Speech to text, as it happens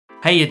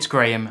Hey, it's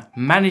Graham,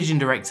 Managing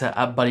Director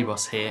at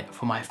BuddyBoss here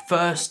for my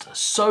first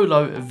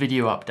solo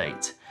video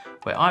update,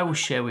 where I will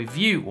share with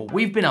you what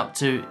we've been up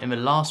to in the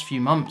last few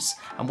months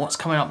and what's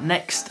coming up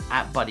next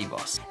at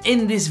BuddyBoss.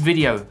 In this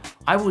video,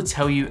 I will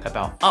tell you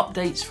about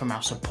updates from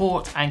our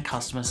support and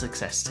customer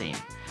success team,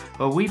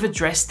 where we've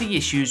addressed the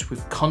issues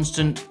with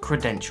constant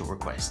credential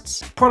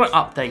requests, product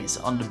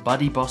updates on the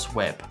BuddyBoss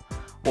web,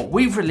 what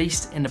we've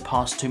released in the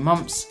past 2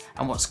 months,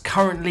 and what's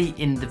currently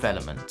in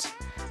development.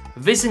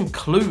 This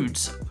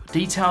includes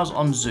details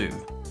on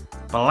Zoom,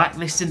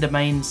 blacklisting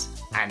domains,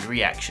 and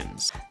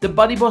reactions. The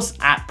BuddyBoss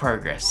app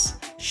progress,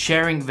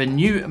 sharing the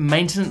new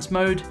maintenance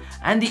mode,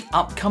 and the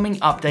upcoming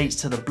updates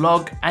to the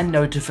blog and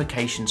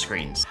notification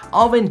screens.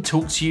 I'll then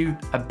talk to you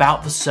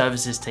about the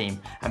services team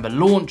and the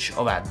launch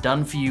of our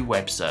Done For You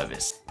web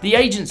service, the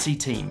agency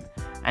team,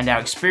 and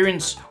our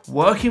experience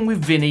working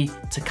with Vinny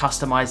to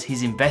customize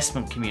his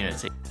investment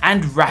community,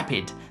 and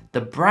Rapyd,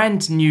 the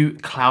brand new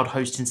cloud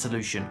hosting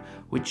solution,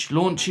 which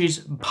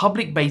launches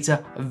public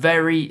beta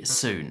very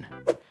soon.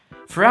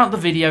 Throughout the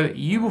video,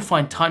 you will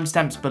find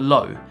timestamps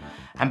below.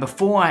 And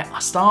before I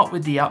start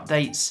with the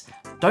updates,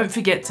 don't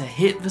forget to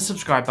hit the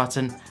subscribe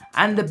button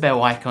and the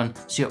bell icon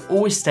so you're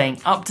always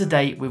staying up to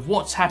date with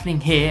what's happening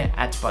here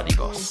at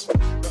BuddyBoss.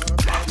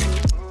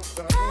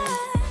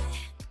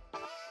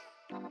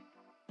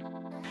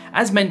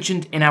 As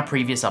mentioned in our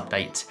previous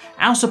update,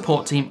 our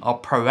support team are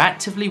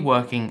proactively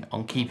working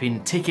on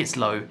keeping tickets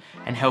low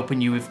and helping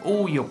you with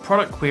all your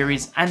product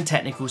queries and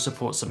technical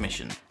support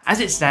submissions. As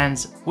it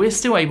stands, we're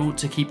still able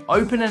to keep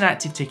open and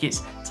active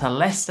tickets to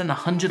less than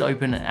 100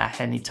 open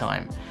at any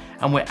time,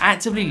 and we're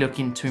actively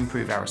looking to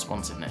improve our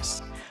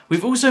responsiveness.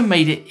 We've also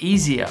made it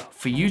easier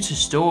for you to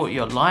store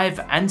your live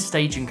and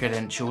staging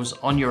credentials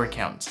on your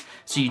account,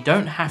 so you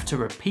don't have to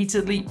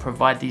repeatedly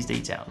provide these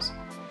details.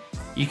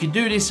 You can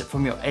do this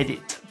from your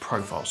edit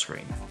profile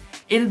screen.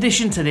 In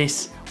addition to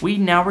this, we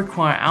now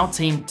require our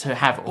team to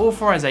have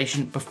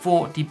authorization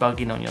before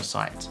debugging on your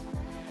site.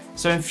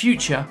 So in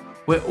future,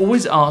 we're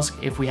always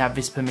asked if we have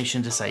this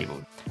permission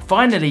disabled.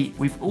 Finally,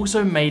 we've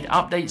also made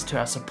updates to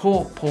our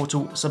support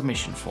portal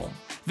submission form.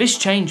 This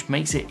change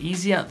makes it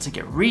easier to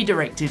get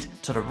redirected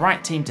to the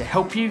right team to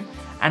help you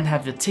and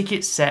have the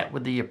tickets set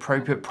with the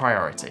appropriate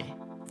priority.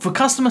 For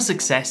customer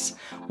success,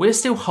 we're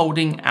still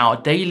holding our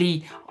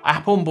daily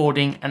app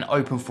onboarding and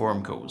open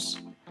forum calls.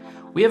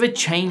 We have a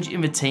change in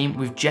the team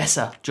with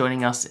Jessa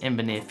joining us in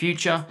the near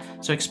future,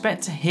 so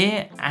expect to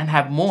hear and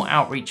have more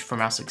outreach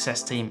from our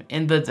success team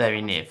in the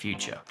very near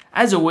future.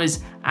 As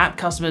always, app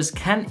customers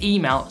can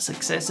email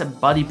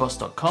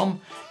success@buddyboss.com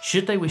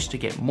should they wish to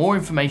get more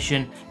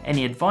information,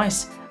 any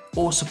advice,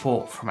 or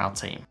support from our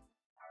team.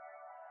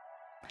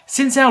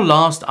 Since our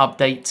last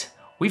update,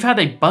 we've had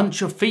a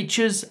bunch of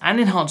features and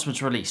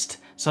enhancements released,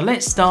 so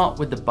let's start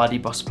with the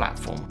BuddyBoss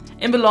platform.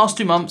 In the last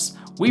 2 months,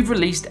 we've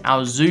released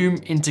our Zoom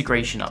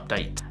integration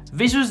update.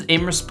 This was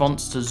in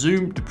response to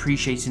Zoom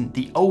deprecating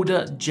the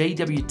older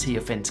JWT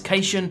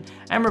authentication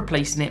and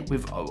replacing it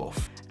with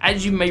OAuth.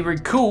 As you may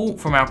recall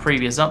from our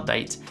previous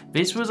update,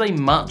 this was a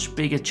much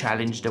bigger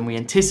challenge than we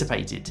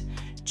anticipated,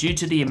 due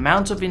to the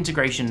amount of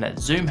integration that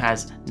Zoom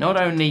has,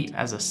 not only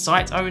as a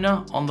site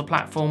owner on the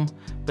platform,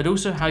 but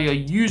also how your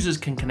users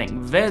can connect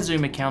their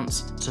Zoom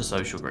accounts to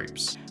social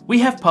groups. We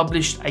have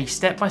published a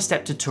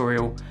step-by-step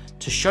tutorial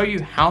to show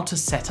you how to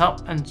set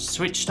up and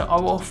switch to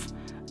OAuth.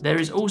 There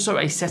is also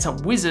a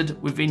setup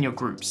wizard within your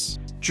groups.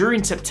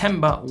 During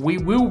September, we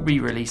will be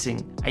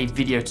releasing a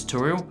video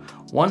tutorial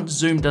once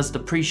Zoom does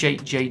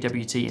depreciate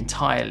JWT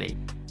entirely.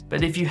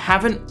 But if you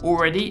haven't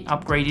already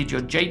upgraded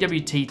your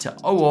JWT to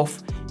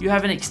OAuth, you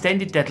have an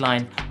extended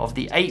deadline of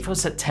the 8th of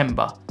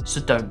September,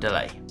 so don't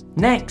delay.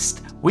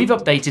 Next, we've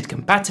updated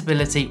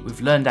compatibility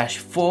with LearnDash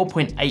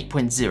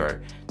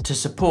 4.8.0 to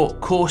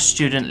support course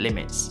student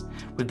limits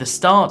with the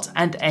start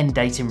and end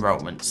date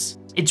enrollments.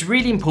 It's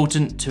really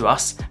important to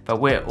us that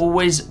we're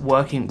always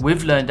working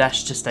with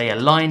LearnDash to stay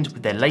aligned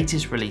with their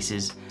latest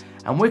releases,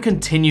 and we'll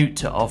continue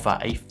to offer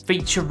a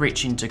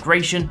feature-rich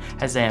integration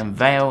as they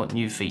unveil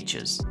new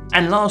features.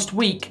 And last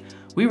week,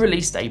 we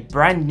released a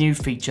brand new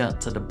feature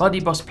to the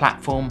BuddyBoss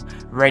platform,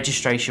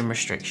 registration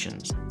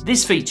restrictions.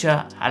 This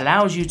feature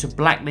allows you to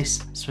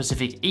blacklist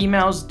specific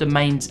emails,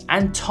 domains,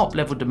 and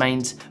top-level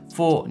domains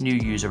for new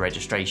user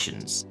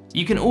registrations.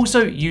 You can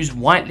also use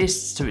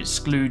whitelists to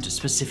exclude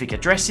specific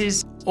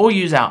addresses, or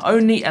use our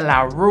only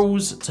allow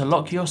rules to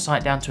lock your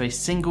site down to a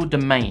single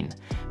domain,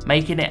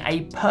 making it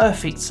a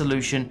perfect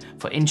solution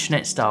for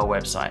internet-style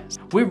websites.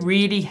 We're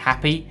really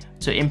happy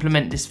to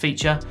implement this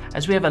feature,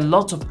 as we have a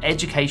lot of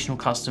educational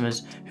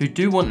customers who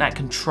do want that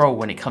control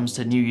when it comes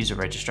to new user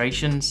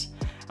registrations,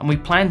 and we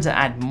plan to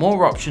add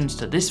more options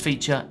to this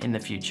feature in the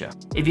future.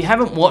 If you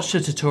haven't watched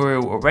the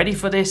tutorial already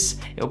for this,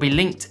 it will be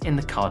linked in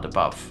the card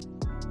above.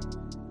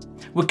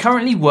 We're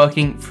currently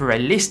working through a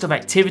list of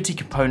activity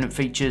component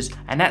features,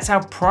 and that's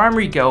our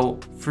primary goal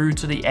through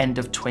to the end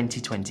of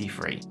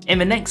 2023. In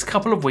the next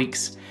couple of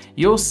weeks,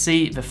 you'll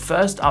see the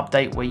first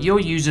update where your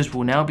users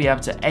will now be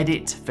able to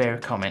edit their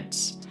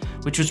comments,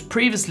 which was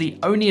previously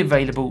only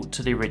available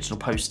to the original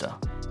poster.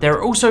 There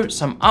are also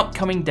some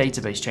upcoming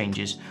database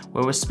changes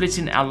where we're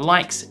splitting our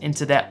likes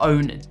into their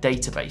own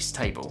database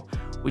table,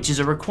 which is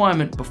a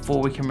requirement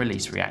before we can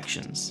release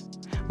reactions.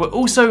 We're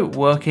also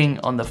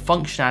working on the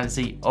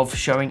functionality of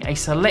showing a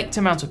select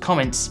amount of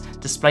comments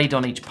displayed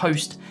on each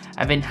post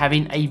and then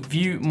having a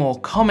view more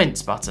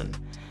comments button.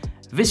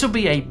 This will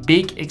be a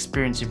big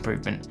experience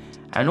improvement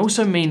and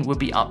also mean we'll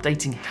be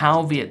updating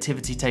how the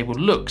activity table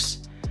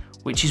looks,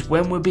 which is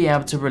when we'll be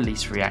able to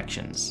release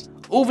reactions.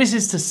 All this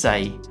is to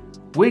say,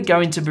 we're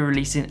going to be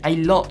releasing a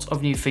lot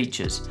of new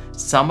features.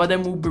 Some of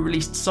them will be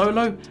released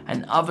solo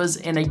and others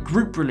in a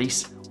group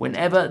release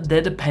whenever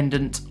they're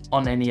dependent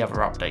on any other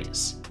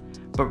updates.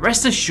 But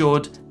rest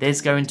assured,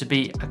 there's going to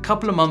be a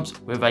couple of months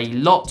with a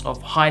lot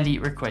of highly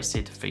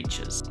requested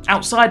features.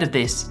 Outside of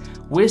this,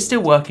 we're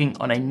still working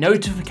on a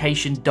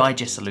notification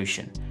digest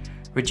solution,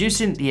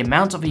 reducing the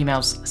amount of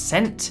emails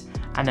sent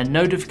and the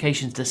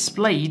notifications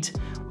displayed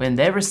when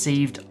they're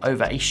received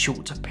over a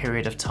short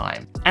period of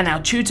time. And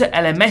our Tutor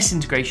LMS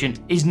integration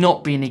is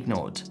not being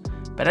ignored.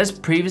 But as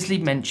previously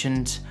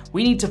mentioned,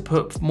 we need to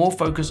put more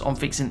focus on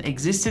fixing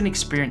existing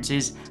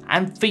experiences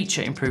and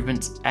feature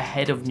improvements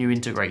ahead of new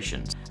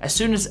integrations. As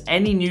soon as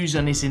any news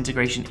on this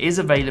integration is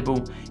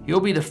available, you'll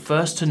be the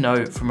first to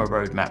know from a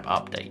roadmap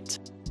update.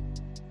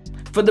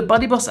 For the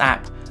BuddyBoss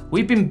app,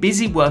 we've been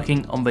busy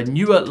working on the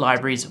newer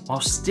libraries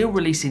while still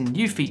releasing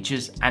new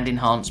features and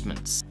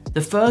enhancements. The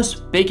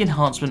first big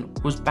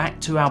enhancement was back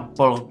to our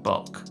blog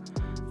block.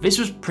 This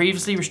was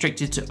previously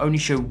restricted to only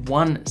show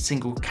one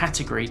single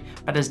category,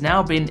 but has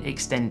now been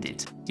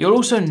extended. You'll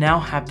also now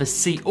have the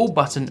See All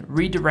button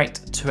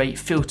redirect to a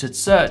filtered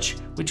search,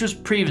 which was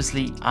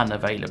previously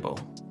unavailable.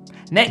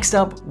 Next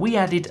up, we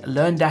added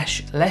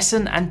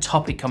lesson and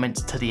topic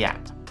comments to the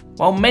app.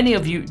 While many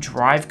of you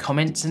drive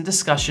comments and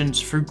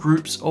discussions through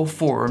groups or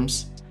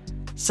forums,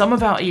 some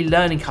of our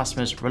e-learning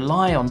customers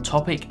rely on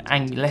topic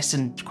and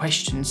lesson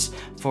questions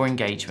for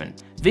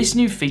engagement. This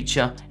new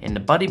feature in the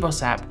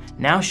BuddyBoss app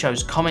now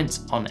shows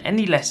comments on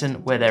any lesson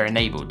where they're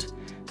enabled,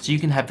 so you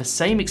can have the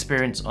same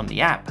experience on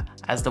the app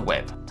as the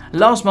web.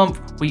 Last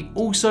month, we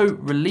also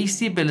released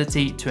the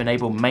ability to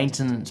enable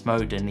maintenance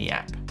mode in the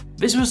app.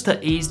 This was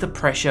to ease the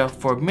pressure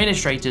for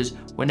administrators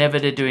whenever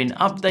they're doing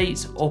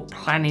updates or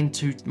planning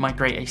to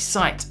migrate a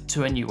site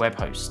to a new web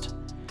host.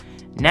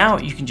 Now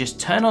you can just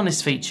turn on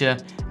this feature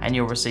and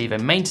you'll receive a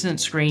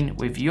maintenance screen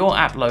with your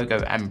app logo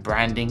and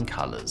branding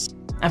colors.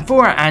 And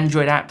for our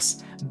Android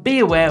apps, be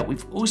aware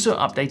we've also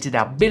updated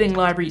our billing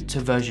library to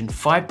version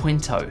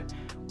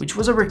 5.0, which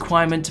was a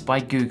requirement by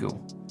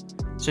Google.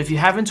 So if you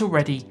haven't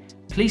already,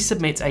 please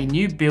submit a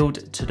new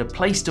build to the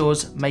Play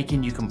Stores,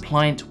 making you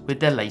compliant with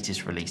their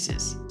latest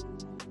releases.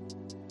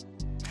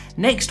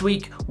 Next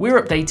week,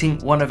 we're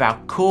updating one of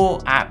our core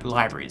app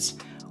libraries,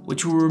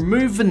 which will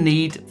remove the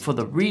need for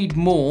the read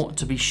more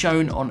to be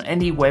shown on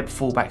any web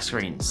fallback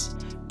screens.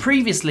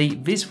 Previously,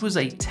 this was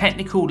a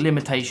technical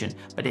limitation,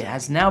 but it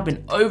has now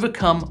been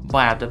overcome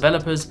by our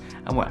developers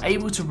and we're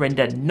able to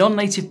render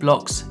non-native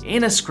blocks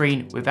in a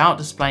screen without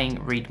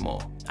displaying read more.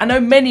 I know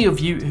many of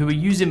you who are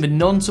using the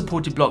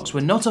non-supported blocks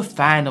were not a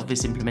fan of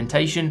this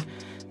implementation,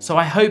 so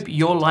I hope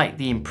you'll like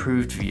the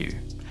improved view.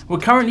 We're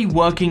currently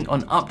working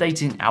on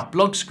updating our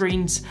blog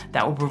screens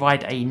that will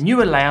provide a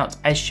newer layout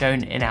as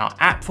shown in our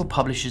App for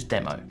Publishers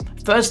demo.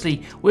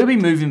 Firstly, we'll be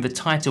moving the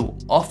title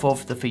off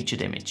of the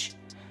featured image,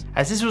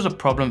 as this was a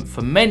problem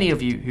for many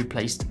of you who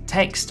placed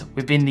text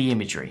within the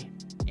imagery.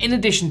 In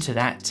addition to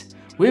that,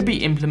 we'll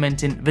be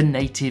implementing the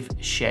native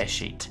share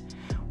sheet,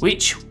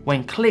 which,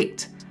 when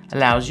clicked,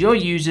 allows your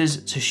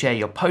users to share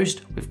your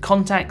post with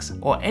contacts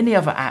or any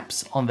other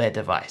apps on their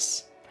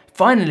device.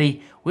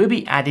 Finally, we'll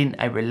be adding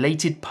a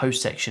related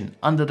post section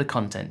under the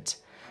content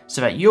so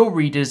that your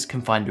readers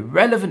can find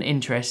relevant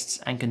interests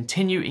and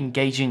continue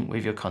engaging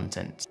with your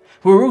content.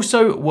 We're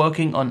also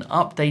working on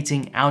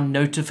updating our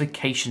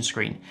notification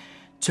screen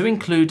to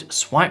include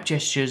swipe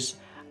gestures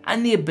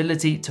and the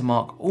ability to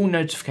mark all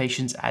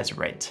notifications as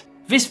read.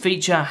 This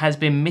feature has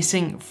been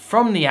missing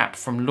from the app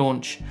from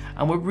launch,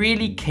 and we're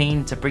really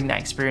keen to bring that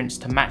experience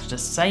to match the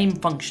same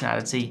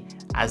functionality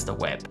as the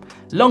web.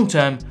 Long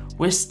term,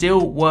 we're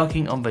still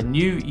working on the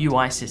new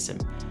UI system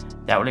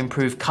that will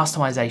improve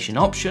customization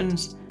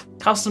options,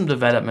 custom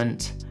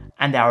development,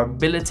 and our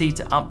ability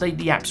to update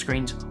the app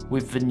screens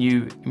with the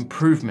new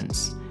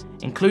improvements,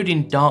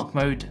 including dark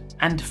mode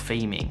and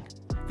theming.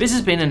 This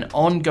has been an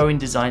ongoing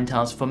design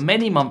task for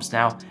many months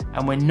now,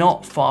 and we're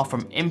not far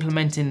from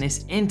implementing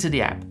this into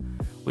the app,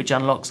 which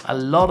unlocks a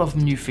lot of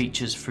new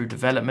features through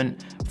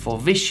development for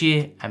this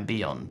year and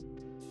beyond.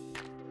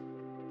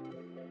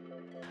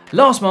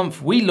 Last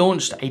month, we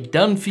launched a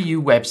Done For You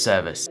web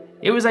service.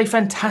 It was a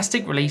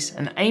fantastic release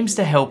and aims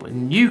to help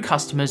new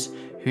customers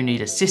who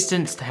need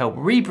assistance to help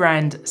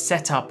rebrand,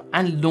 set up,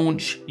 and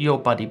launch your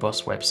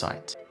BuddyBoss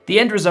website. The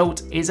end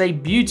result is a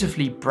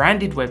beautifully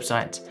branded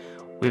website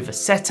with a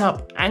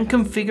setup and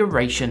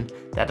configuration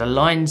that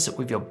aligns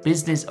with your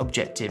business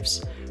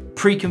objectives,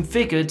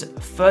 pre-configured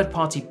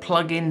third-party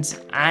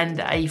plugins, and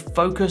a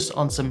focus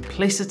on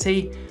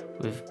simplicity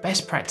with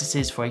best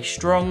practices for a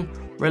strong,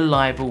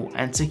 reliable,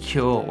 and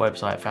secure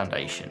website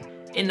foundation.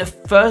 In the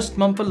first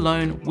month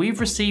alone, we've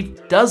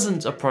received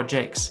dozens of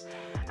projects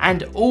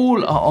and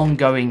all are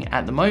ongoing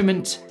at the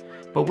moment,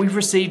 but we've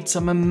received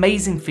some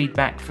amazing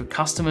feedback from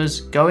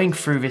customers going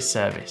through this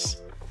service.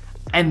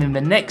 And in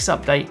the next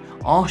update,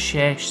 I'll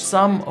share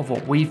some of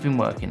what we've been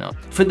working on.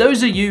 For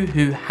those of you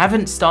who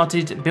haven't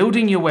started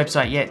building your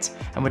website yet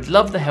and would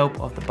love the help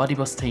of the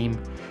BuddyBoss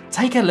team,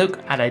 take a look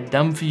at a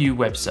done for you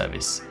web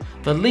service.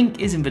 The link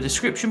is in the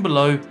description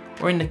below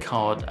or in the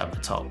card at the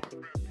top.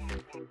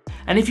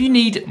 And if you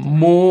need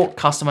more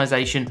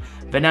customization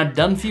than our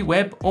done for you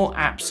web or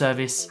app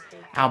service,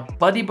 our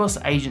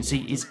BuddyBoss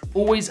agency is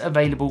always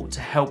available to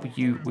help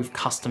you with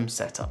custom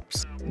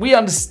setups. We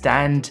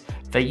understand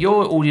that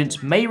your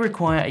audience may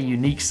require a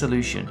unique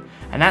solution,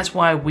 and that's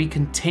why we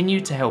continue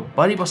to help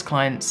BuddyBoss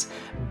clients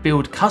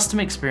build custom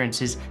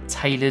experiences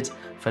tailored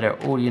for their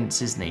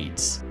audience's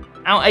needs.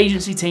 Our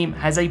agency team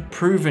has a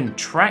proven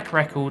track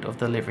record of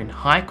delivering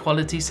high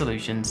quality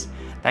solutions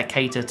that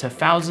cater to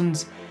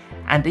thousands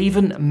and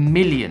even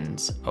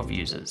millions of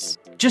users.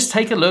 Just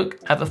take a look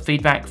at the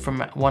feedback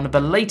from one of the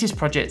latest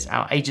projects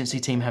our agency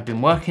team have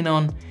been working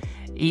on,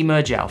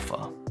 Emerge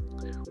Alpha.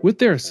 With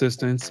their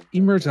assistance,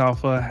 Emerge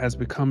Alpha has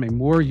become a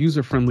more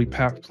user-friendly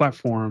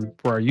platform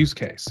for our use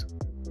case.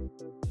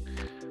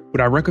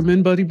 Would I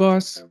recommend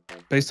BuddyBoss?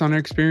 Based on our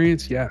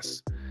experience,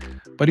 yes.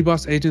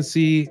 BuddyBoss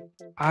Agency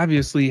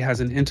obviously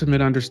has an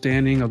intimate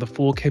understanding of the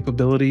full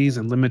capabilities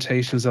and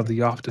limitations of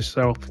the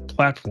off-the-shelf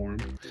platform,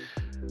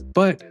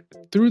 but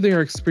through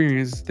their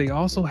experience, they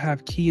also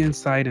have key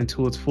insight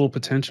into its full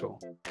potential.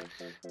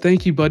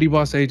 Thank you,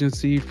 BuddyBoss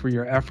Agency, for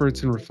your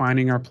efforts in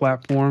refining our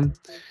platform.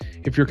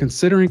 If you're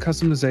considering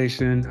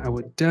customization, I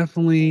would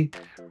definitely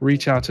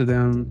reach out to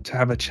them to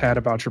have a chat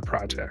about your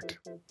project.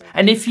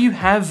 And if you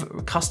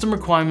have custom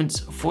requirements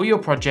for your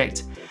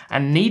project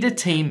and need a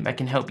team that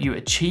can help you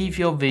achieve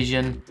your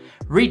vision,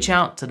 reach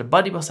out to the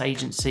BuddyBoss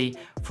Agency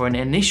for an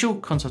initial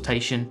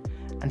consultation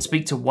and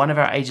speak to one of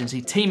our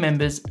agency team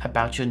members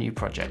about your new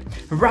project.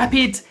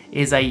 Rapyd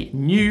is a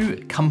new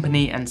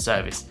company and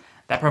service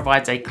that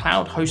provides a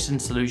cloud hosting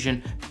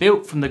solution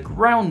built from the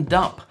ground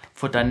up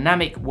for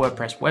dynamic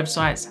WordPress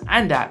websites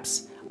and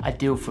apps,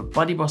 ideal for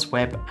BuddyBoss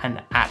web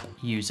and app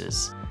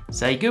users.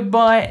 Say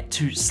goodbye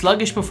to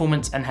sluggish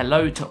performance and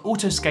hello to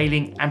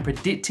auto-scaling and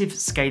predictive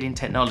scaling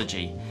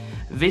technology.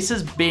 This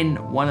has been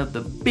one of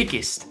the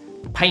biggest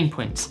pain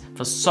points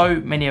for so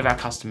many of our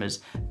customers,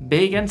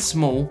 big and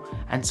small,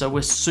 and so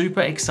we're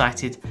super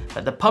excited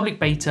that the public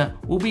beta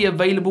will be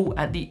available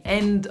at the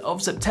end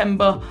of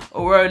September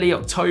or early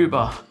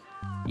October.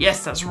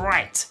 Yes, that's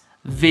right,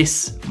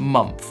 this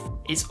month.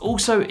 It's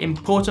also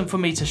important for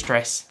me to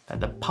stress that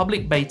the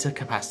public beta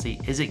capacity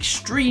is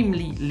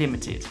extremely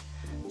limited.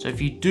 So if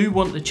you do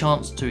want the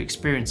chance to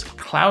experience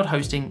cloud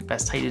hosting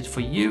that's tailored for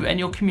you and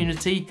your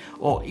community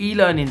or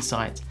e-learning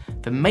site,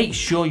 then make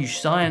sure you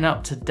sign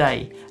up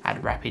today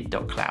at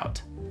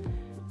rapyd.cloud.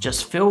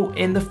 Just fill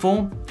in the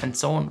form and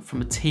someone from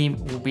the team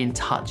will be in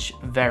touch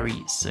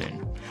very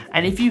soon.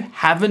 And if you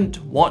haven't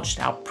watched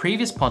our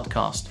previous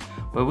podcast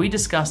where we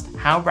discussed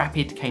how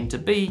Rapyd came to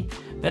be,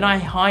 then I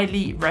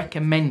highly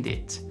recommend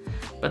it.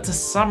 But to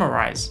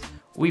summarize,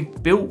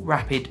 we've built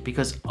Rapyd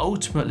because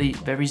ultimately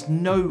there is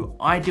no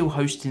ideal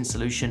hosting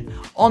solution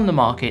on the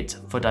market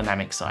for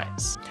dynamic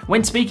sites.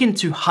 When speaking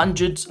to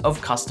hundreds of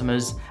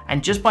customers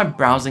and just by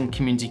browsing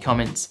community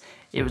comments,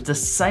 it was the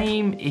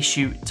same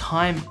issue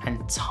time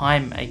and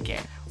time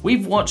again.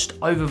 We've watched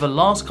over the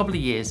last couple of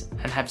years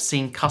and have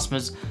seen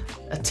customers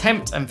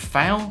attempt and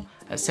fail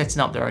at setting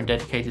up their own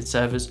dedicated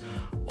servers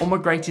or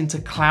migrating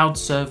to cloud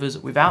servers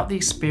without the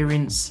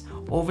experience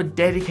or the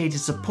dedicated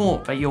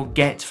support that you'll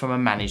get from a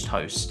managed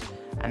host.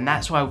 And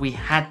that's why we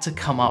had to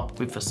come up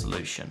with a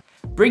solution.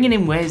 Bringing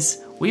in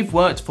Wes, we've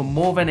worked for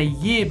more than a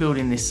year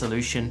building this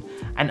solution,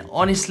 and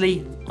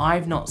honestly,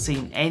 I've not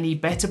seen any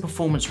better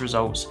performance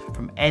results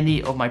from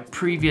any of my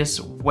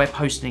previous web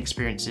hosting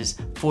experiences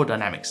for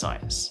dynamic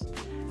sites.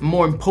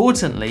 More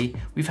importantly,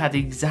 we've had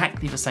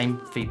exactly the same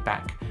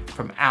feedback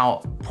from our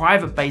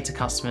private beta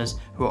customers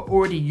who are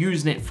already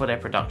using it for their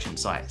production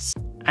sites.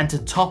 And to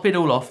top it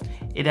all off,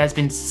 it has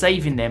been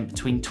saving them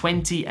between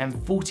 20 and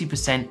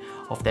 40%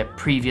 of their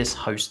previous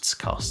host's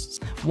costs.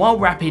 While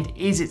Rapyd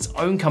is its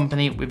own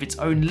company with its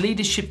own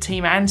leadership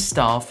team and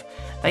staff,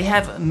 they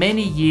have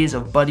many years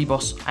of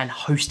BuddyBoss and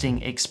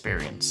hosting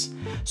experience.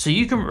 So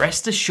you can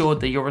rest assured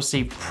that you'll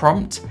receive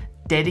prompt,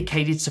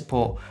 dedicated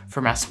support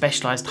from our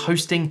specialized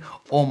hosting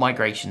or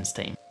migrations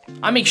team.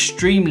 I'm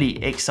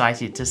extremely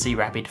excited to see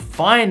Rapyd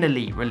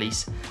finally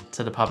release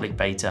to the public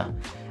beta,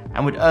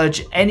 and would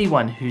urge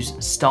anyone who's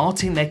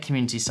starting their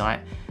community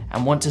site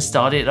and want to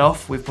start it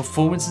off with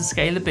performance and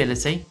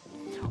scalability,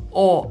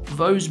 or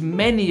those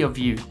many of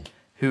you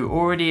who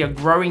already are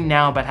growing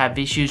now but have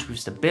issues with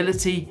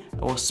stability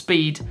or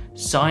speed,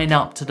 sign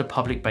up to the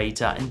public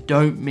beta and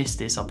don't miss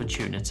this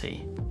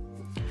opportunity.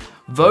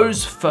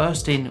 Those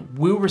first in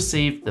will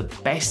receive the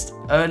best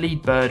early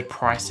bird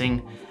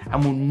pricing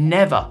and will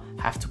never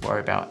have to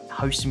worry about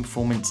hosting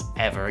performance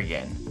ever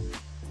again.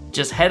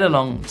 Just head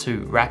along to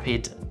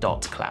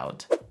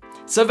rapyd.cloud.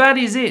 So that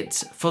is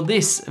it for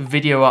this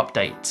video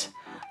update.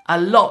 A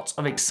lot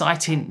of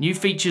exciting new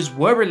features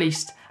were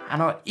released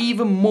and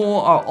even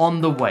more are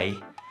on the way.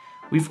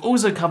 We've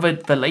also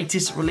covered the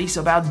latest release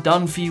of our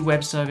Done For You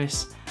web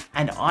service,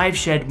 and I've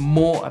shared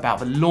more about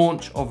the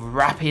launch of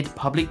Rapyd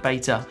public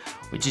beta,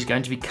 which is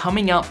going to be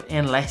coming up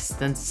in less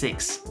than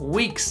 6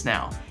 weeks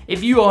now.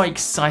 If you are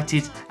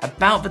excited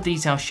about the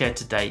details shared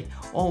today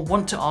or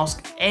want to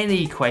ask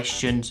any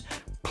questions,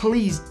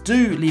 please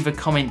do leave a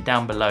comment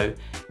down below.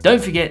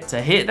 Don't forget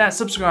to hit that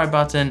subscribe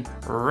button,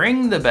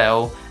 ring the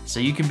bell,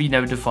 so you can be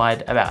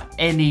notified about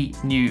any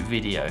new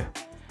video.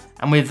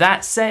 And with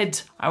that said,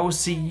 I will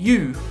see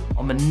you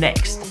on the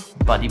next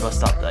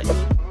BuddyBoss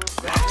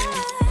update.